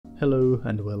Hello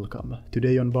and welcome.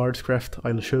 Today on Bardscraft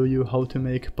I'll show you how to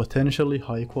make potentially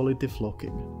high quality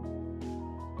flocking.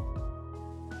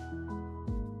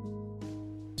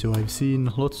 So I've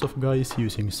seen lots of guys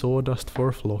using sawdust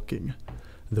for flocking.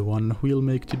 The one we'll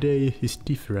make today is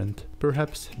different,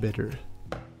 perhaps better.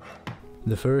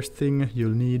 The first thing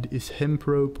you'll need is hemp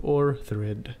rope or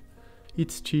thread.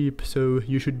 It's cheap, so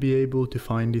you should be able to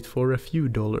find it for a few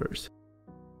dollars.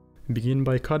 Begin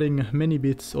by cutting many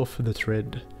bits off the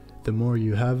thread. The more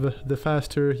you have, the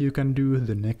faster you can do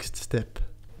the next step.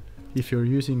 If you're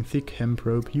using thick hemp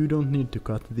rope, you don't need to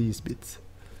cut these bits.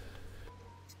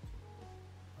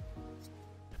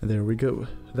 There we go.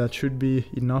 That should be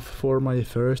enough for my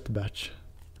first batch.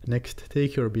 Next,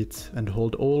 take your bits and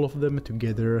hold all of them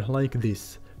together like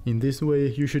this. In this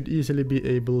way you should easily be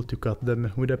able to cut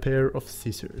them with a pair of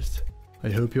scissors.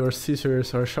 I hope your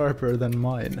scissors are sharper than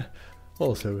mine.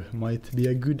 Also, might be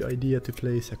a good idea to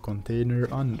place a container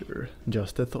under,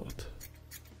 just a thought.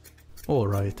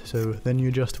 Alright, so then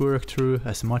you just work through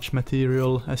as much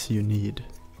material as you need.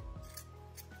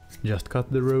 Just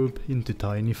cut the rope into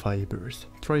tiny fibers.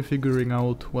 Try figuring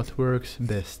out what works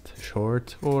best,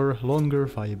 short or longer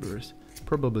fibers.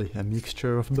 Probably a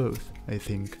mixture of both, I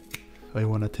think. I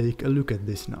wanna take a look at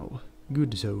this now.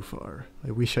 Good so far.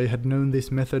 I wish I had known this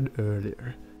method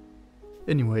earlier.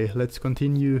 Anyway, let's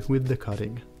continue with the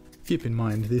cutting. Keep in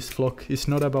mind, this flock is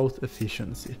not about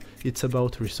efficiency, it's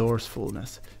about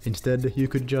resourcefulness. Instead, you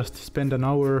could just spend an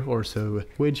hour or so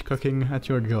wage cooking at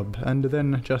your job and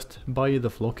then just buy the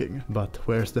flocking. But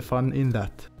where's the fun in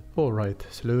that? Alright,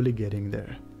 slowly getting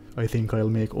there. I think I'll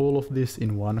make all of this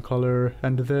in one color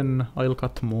and then I'll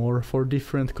cut more for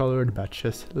different colored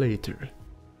batches later.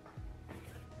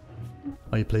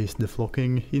 I placed the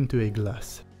flocking into a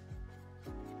glass.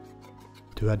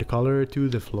 To add color to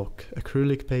the flock,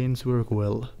 acrylic paints work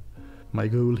well. My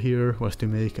goal here was to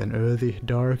make an earthy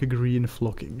dark green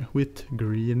flocking with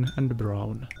green and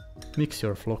brown. Mix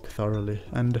your flock thoroughly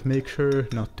and make sure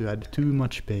not to add too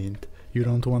much paint. You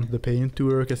don't want the paint to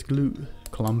work as glue,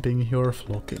 clumping your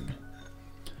flocking.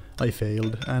 I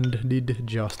failed and did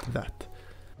just that.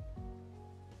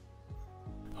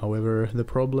 However, the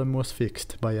problem was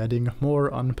fixed by adding more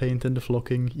unpainted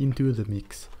flocking into the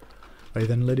mix. I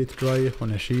then let it dry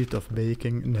on a sheet of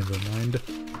baking, never mind.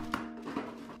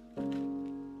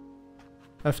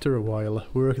 After a while,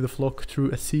 work the flock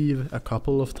through a sieve a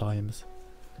couple of times.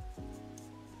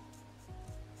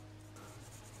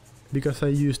 Because I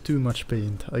used too much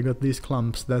paint, I got these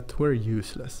clumps that were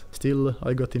useless. Still,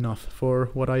 I got enough for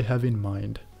what I have in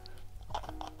mind.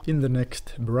 In the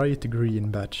next bright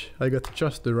green batch, I got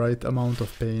just the right amount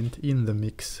of paint in the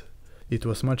mix. It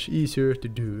was much easier to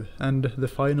do, and the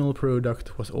final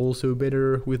product was also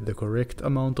better with the correct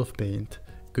amount of paint.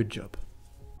 Good job.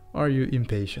 Are you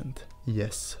impatient?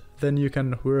 Yes. Then you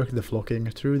can work the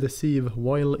flocking through the sieve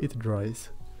while it dries.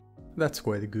 That's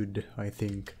quite good, I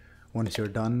think. Once you're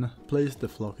done, place the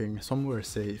flocking somewhere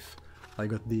safe. I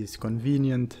got these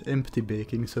convenient empty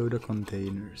baking soda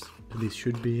containers. This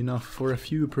should be enough for a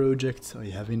few projects I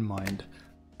have in mind.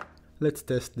 Let's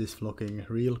test this flocking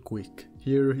real quick.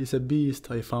 Here is a beast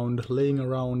I found laying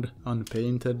around,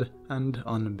 unpainted and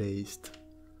unbased.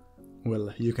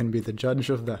 Well, you can be the judge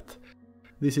of that.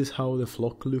 This is how the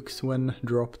flock looks when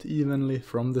dropped evenly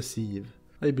from the sieve.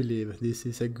 I believe this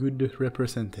is a good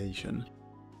representation.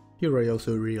 Here I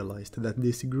also realized that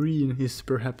this green is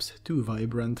perhaps too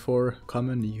vibrant for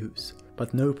common use.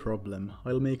 But no problem,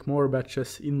 I'll make more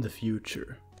batches in the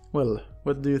future. Well,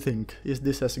 what do you think? Is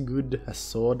this as good as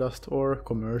sawdust or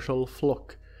commercial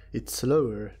flock? It's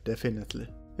slower, definitely.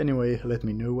 Anyway, let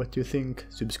me know what you think,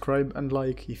 subscribe and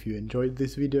like if you enjoyed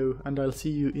this video, and I'll see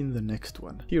you in the next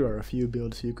one. Here are a few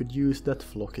builds you could use that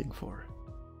flocking for.